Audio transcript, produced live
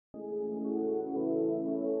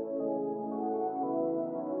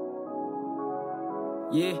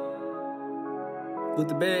Yeah. Buke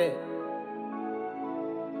Da Bagg.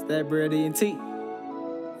 It's that bread ENT.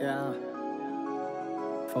 Yeah.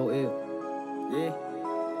 4L. Yeah.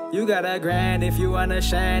 You got a grand if you wanna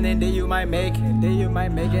shine, and then you might make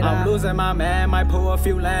it. I'm losing my man, might pull a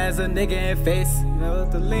few lines, a nigga in face.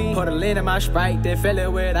 Pour the lean in my Sprite, then fill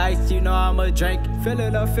it with ice, you know I'ma drink. Fill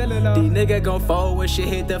it up. These niggas gon' fold when shit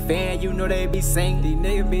hit the fan, you know they be sing. These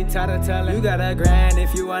niggas be tired of telling. You got a grand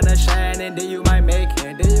if you wanna shine, and then you might make it.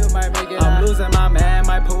 I'm losing my man,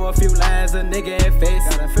 might pull a few lines, a nigga in face.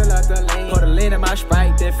 Gotta fill up the lean. Pour the lean in my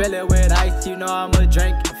Sprite, then fill it with ice, you know I'ma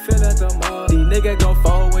drink. Fill up the mug. These niggas gon'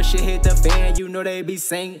 fold when shit hit the fan, you know they be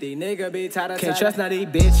sing. These niggas be tired of Can't trust none of these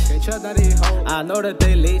bitch. Can't trust none of these hoes. I know that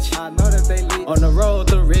they leech. On the road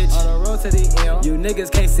to rich. On the road to the M. You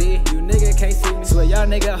niggas can't see. Me. Swear y'all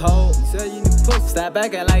nigga hold. Stop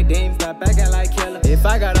acting like Dean. Stop acting like killer. If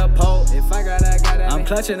I got a pole, I'm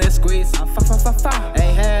clutching and squeeze.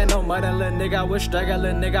 Ain't had no money, little nigga. I was struggling,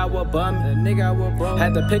 little nigga. I was bumming.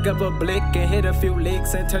 Had to pick up a blick and hit a few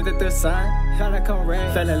licks and turned it to sun.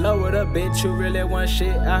 Fell in love with a bitch who really want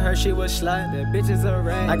shit. I heard she was slut. That bitch is a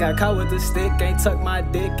rat. I got caught with the stick. Ain't tuck my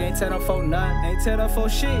dick. Ain't tell them for none. Ain't tell them for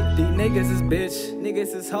shit. These niggas is bitch.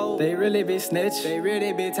 Niggas is hoe. They really be snitch. They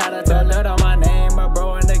really be tired of telling on my name. My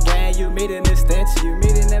bro in the gang. You meet in the stench. You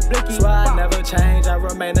meet in that blicky. Swear I never change. I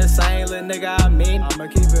remain the same. Little nigga, I mean. I'ma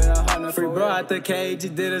keep it 100. Free bro out the cage. He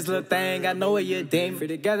did his little thing. I know what you think. Free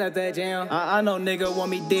the guys out that jam. I know nigga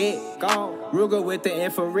want me dead. Gone. Ruger with the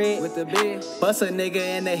infrared. With the big. Bust a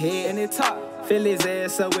nigga in the head. And it top. Fill his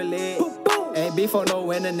ass up with lead. Ain't beef on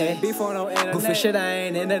no internet. Goofy shit, I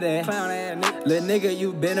ain't into that. Clown ass nigga. Little nigga,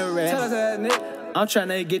 you been a rat. Tell us that nigga. I'm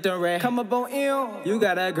tryna get the rat. Come up on ill. You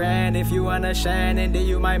got a grand if you wanna shine, and then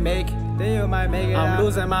you might make it. I'm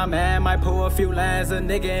losing my man, might pull a few lines, a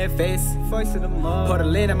nigga in face. Voice of the mug. Pour the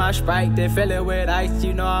lean in my Sprite, then fill it with ice,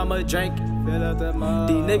 you know I'ma drink. Fill up the mug.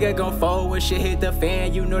 These niggas gon' fold when shit hit the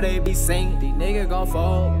fan, you know they be sing. These niggas gon'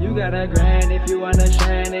 fold. You got a grand if you wanna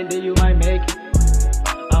shine, and then you might make it.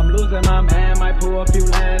 I'm losing my man, might pull a few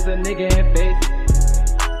lines, a nigga in face.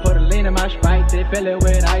 Pour the lean in my Sprite, then fill it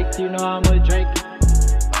with ice, you know I'ma drink.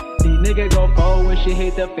 These niggas gon' fold when shit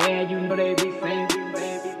hit the fan, you know they be sing.